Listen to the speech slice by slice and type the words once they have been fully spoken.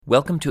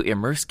Welcome to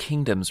Immerse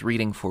Kingdom's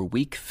reading for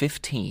week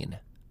 15,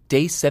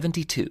 day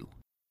 72.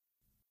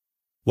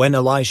 When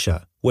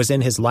Elisha was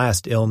in his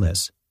last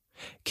illness,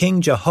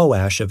 King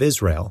Jehoash of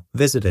Israel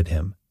visited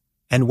him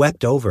and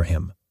wept over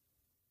him.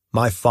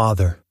 My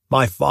father,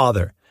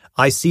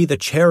 I see the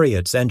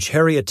chariots and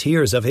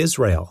charioteers of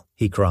Israel,"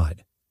 he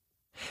cried.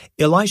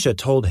 Elisha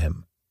told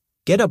him,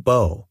 "Get a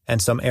bow and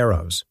some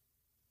arrows."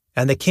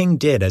 And the king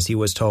did as he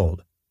was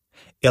told.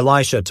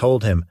 Elisha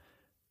told him,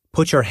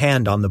 "Put your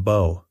hand on the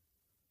bow."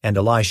 And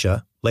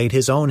Elisha laid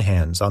his own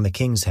hands on the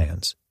king's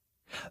hands.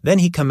 Then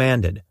he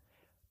commanded,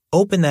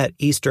 "Open that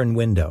eastern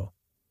window."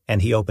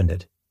 And he opened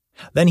it.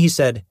 Then he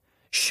said,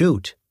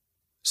 "Shoot."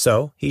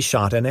 So he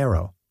shot an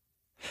arrow.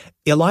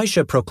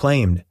 Elisha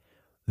proclaimed,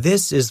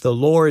 "This is the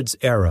Lord's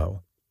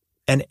arrow,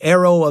 an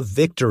arrow of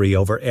victory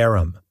over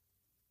Aram.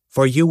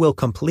 For you will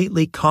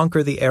completely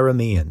conquer the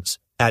Arameans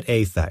at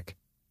Aphek."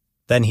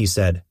 Then he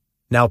said,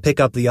 "Now pick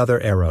up the other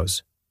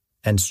arrows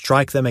and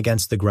strike them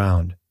against the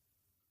ground."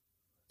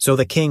 So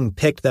the king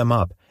picked them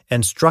up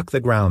and struck the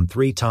ground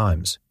 3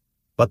 times.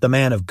 But the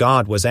man of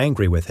God was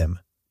angry with him.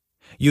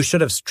 "You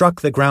should have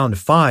struck the ground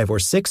 5 or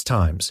 6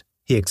 times,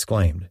 he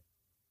exclaimed.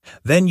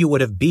 "Then you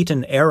would have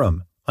beaten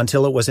Aram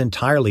until it was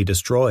entirely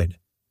destroyed.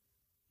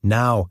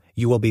 Now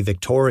you will be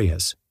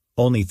victorious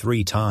only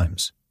 3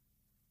 times.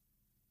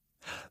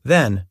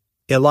 Then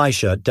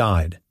Elisha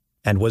died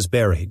and was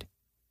buried.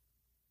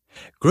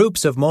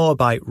 Groups of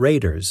Moabite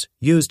raiders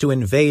used to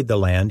invade the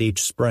land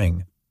each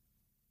spring.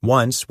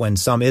 Once, when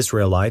some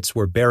Israelites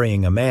were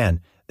burying a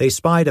man, they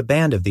spied a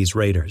band of these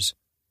raiders.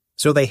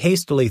 So they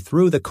hastily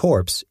threw the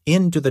corpse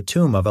into the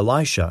tomb of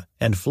Elisha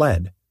and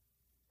fled.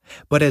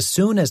 But as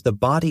soon as the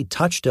body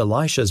touched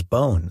Elisha's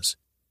bones,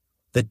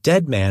 the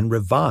dead man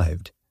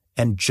revived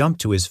and jumped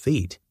to his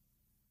feet.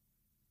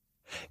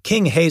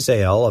 King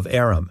Hazael of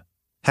Aram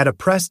had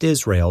oppressed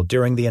Israel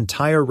during the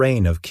entire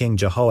reign of King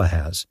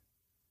Jehoahaz.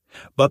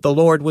 But the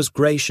Lord was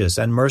gracious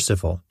and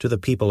merciful to the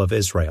people of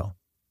Israel,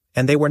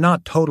 and they were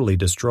not totally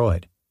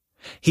destroyed.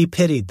 He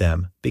pitied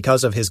them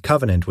because of his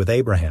covenant with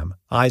Abraham,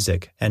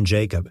 Isaac, and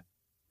Jacob.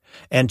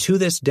 And to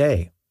this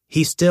day,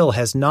 he still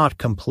has not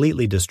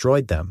completely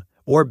destroyed them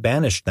or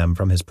banished them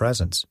from his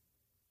presence.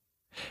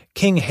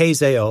 King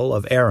Hazael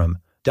of Aram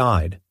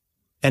died,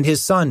 and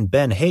his son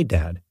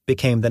Ben-Hadad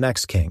became the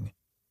next king.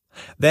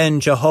 Then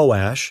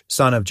Jehoash,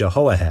 son of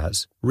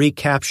Jehoahaz,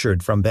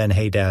 recaptured from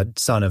Ben-Hadad,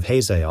 son of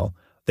Hazael,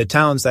 the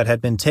towns that had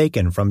been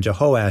taken from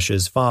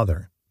Jehoash's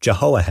father,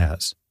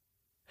 Jehoahaz.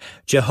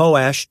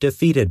 Jehoash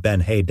defeated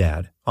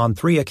Ben-Hadad on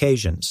 3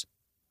 occasions,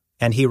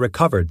 and he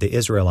recovered the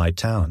Israelite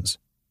towns.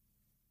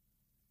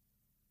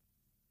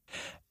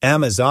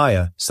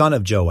 Amaziah, son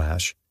of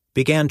Joash,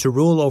 began to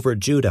rule over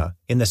Judah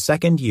in the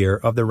 2nd year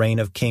of the reign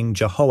of King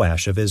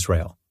Jehoash of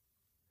Israel.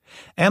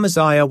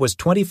 Amaziah was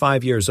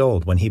 25 years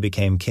old when he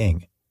became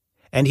king,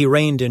 and he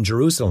reigned in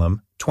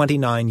Jerusalem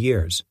 29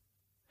 years.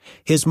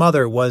 His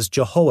mother was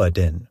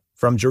Jehoaddin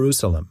from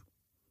Jerusalem.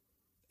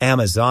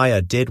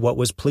 Amaziah did what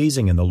was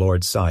pleasing in the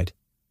Lord's sight,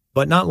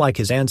 but not like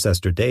his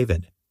ancestor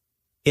David.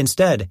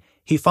 Instead,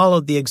 he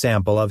followed the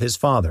example of his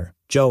father,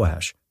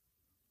 Joash.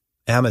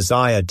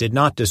 Amaziah did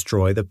not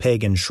destroy the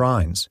pagan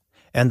shrines,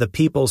 and the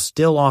people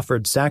still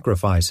offered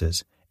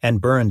sacrifices and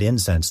burned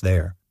incense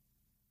there.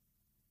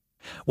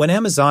 When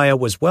Amaziah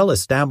was well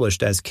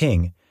established as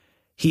king,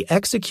 he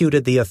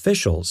executed the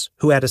officials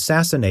who had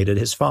assassinated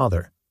his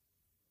father.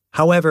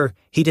 However,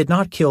 he did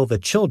not kill the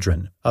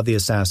children of the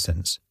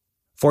assassins,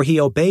 for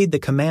he obeyed the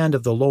command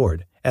of the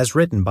Lord as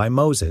written by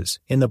Moses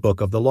in the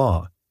book of the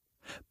law.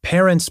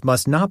 Parents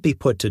must not be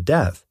put to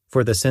death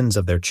for the sins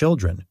of their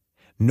children,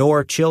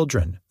 nor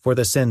children for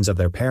the sins of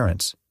their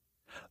parents.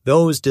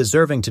 Those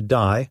deserving to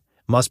die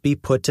must be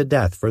put to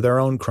death for their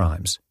own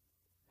crimes.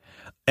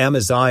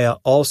 Amaziah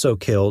also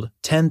killed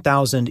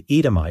 10,000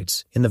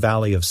 Edomites in the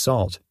Valley of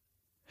Salt.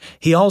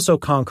 He also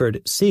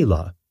conquered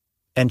Selah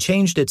and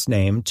changed its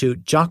name to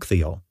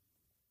Joktheel,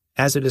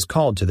 as it is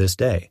called to this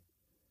day.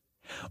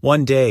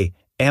 One day,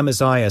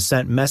 Amaziah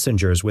sent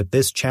messengers with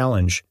this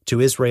challenge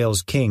to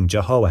Israel's king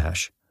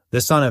Jehoash,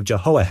 the son of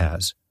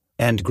Jehoahaz,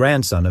 and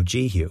grandson of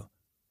Jehu.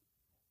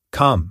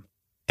 "Come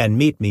and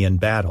meet me in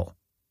battle."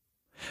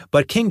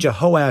 But King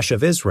Jehoash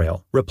of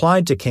Israel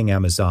replied to King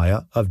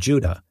Amaziah of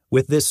Judah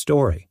with this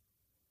story.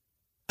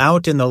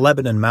 Out in the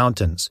Lebanon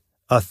mountains,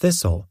 a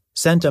thistle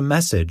sent a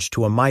message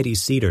to a mighty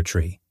cedar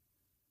tree.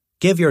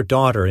 "Give your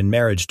daughter in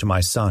marriage to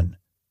my son."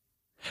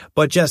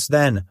 But just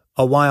then,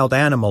 a wild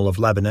animal of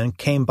Lebanon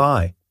came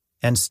by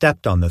and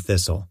stepped on the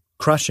thistle,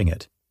 crushing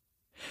it.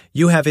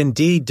 "You have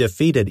indeed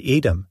defeated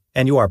Edom,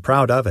 and you are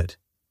proud of it.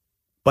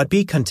 But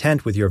be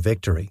content with your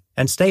victory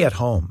and stay at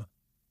home.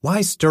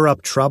 Why stir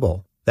up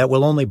trouble that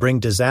will only bring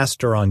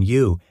disaster on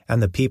you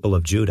and the people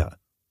of Judah?"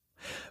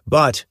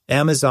 But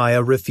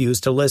Amaziah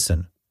refused to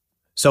listen.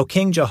 So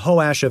King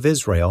Jehoash of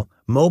Israel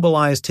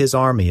mobilized his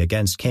army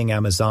against King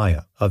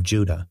Amaziah of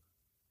Judah.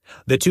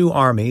 The 2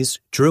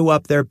 armies drew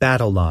up their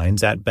battle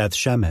lines at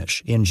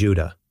Beth-Shemesh in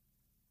Judah.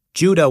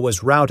 Judah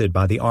was routed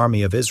by the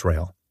army of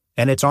Israel,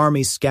 and its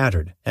army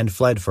scattered and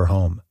fled for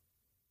home.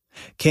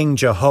 King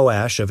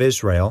Jehoash of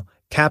Israel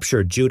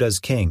captured Judah's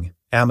king,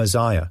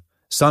 Amaziah,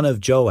 son of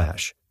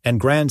Joash and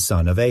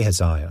grandson of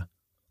Ahaziah,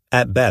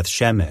 at Beth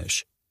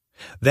Shemesh.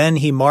 Then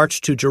he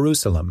marched to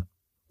Jerusalem,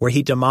 where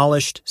he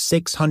demolished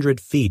 600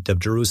 feet of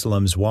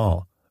Jerusalem's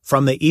wall,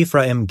 from the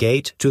Ephraim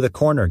gate to the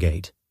corner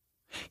gate.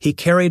 He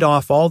carried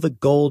off all the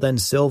gold and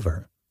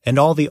silver, and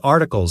all the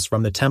articles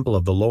from the temple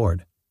of the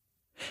Lord.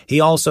 He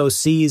also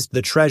seized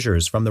the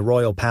treasures from the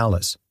royal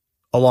palace,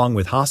 along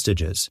with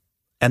hostages,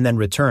 and then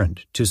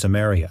returned to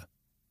Samaria.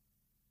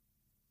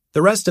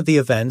 The rest of the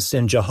events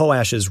in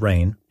Jehoash's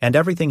reign and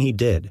everything he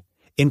did,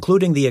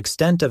 including the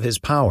extent of his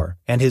power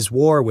and his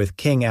war with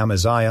King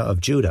Amaziah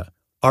of Judah,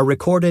 are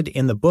recorded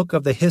in the book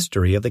of the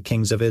history of the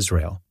kings of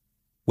Israel.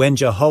 When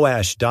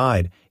Jehoash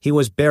died, he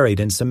was buried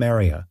in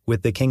Samaria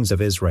with the kings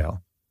of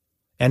Israel,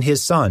 and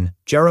his son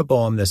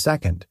Jeroboam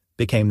II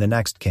became the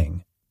next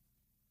king.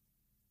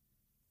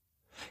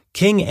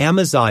 King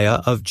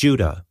Amaziah of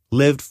Judah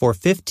lived for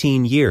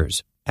 15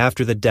 years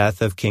after the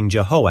death of King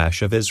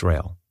Jehoash of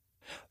Israel.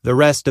 The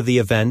rest of the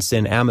events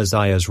in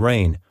Amaziah's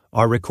reign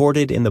are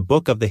recorded in the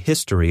book of the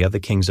history of the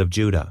kings of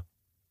Judah.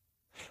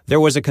 There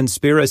was a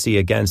conspiracy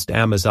against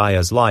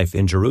Amaziah's life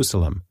in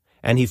Jerusalem,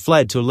 and he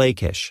fled to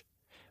Lachish.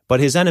 But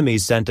his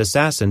enemies sent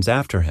assassins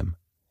after him,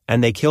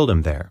 and they killed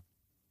him there.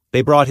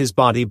 They brought his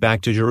body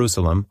back to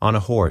Jerusalem on a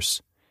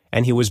horse,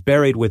 and he was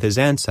buried with his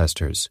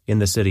ancestors in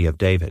the city of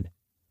David.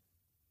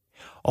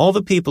 All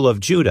the people of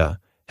Judah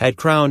had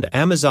crowned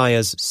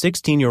Amaziah's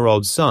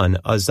 16-year-old son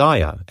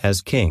Uzziah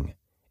as king,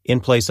 in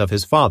place of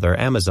his father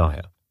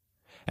Amaziah.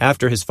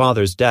 After his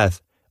father's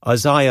death,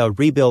 Uzziah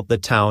rebuilt the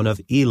town of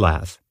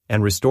Elath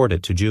and restored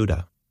it to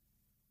Judah.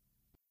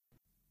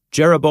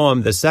 Jeroboam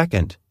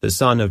II, the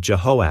son of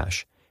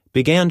Jehoash,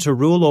 began to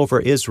rule over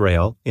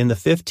Israel in the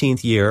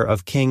 15th year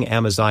of King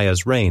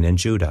Amaziah's reign in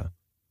Judah.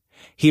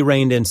 He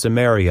reigned in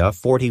Samaria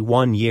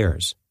 41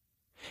 years.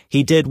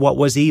 He did what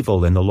was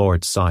evil in the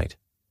Lord's sight.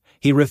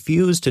 He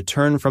refused to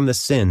turn from the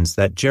sins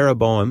that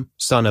Jeroboam,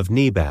 son of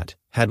Nebat,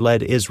 had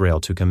led Israel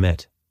to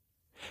commit.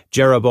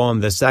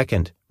 Jeroboam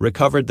II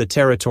recovered the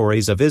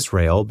territories of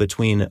Israel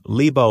between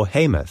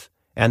Lebo-Hamath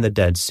and the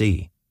Dead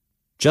Sea,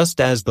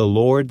 just as the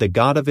Lord, the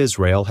God of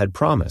Israel, had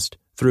promised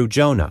through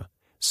Jonah,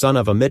 son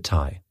of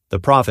Amittai, the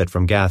prophet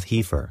from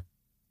Gath-Hepher.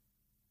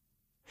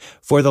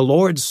 For the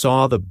Lord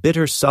saw the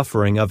bitter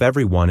suffering of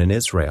everyone in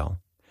Israel,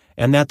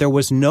 and that there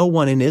was no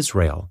one in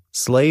Israel,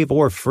 slave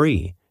or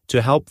free,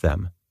 to help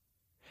them.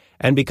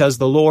 And because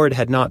the Lord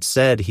had not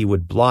said he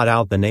would blot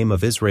out the name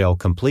of Israel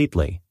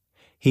completely,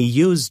 he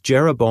used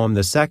Jeroboam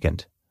II,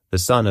 the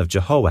son of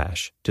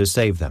Jehoash, to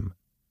save them.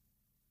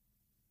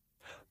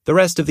 The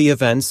rest of the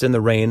events in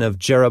the reign of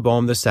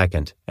Jeroboam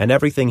II and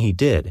everything he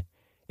did,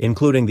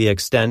 including the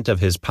extent of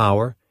his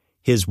power,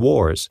 his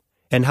wars,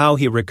 and how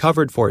he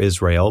recovered for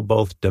Israel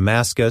both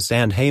Damascus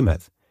and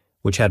Hamath,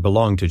 which had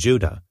belonged to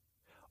Judah,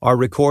 are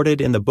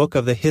recorded in the book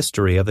of the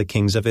history of the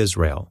kings of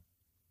Israel.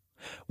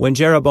 When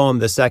Jeroboam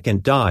II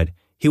died,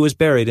 he was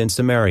buried in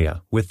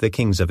Samaria with the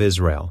kings of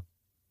Israel.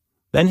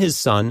 Then his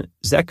son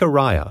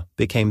Zechariah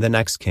became the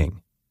next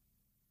king.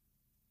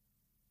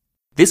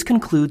 This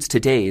concludes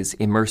today's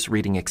Immerse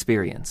Reading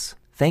Experience.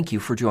 Thank you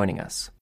for joining us.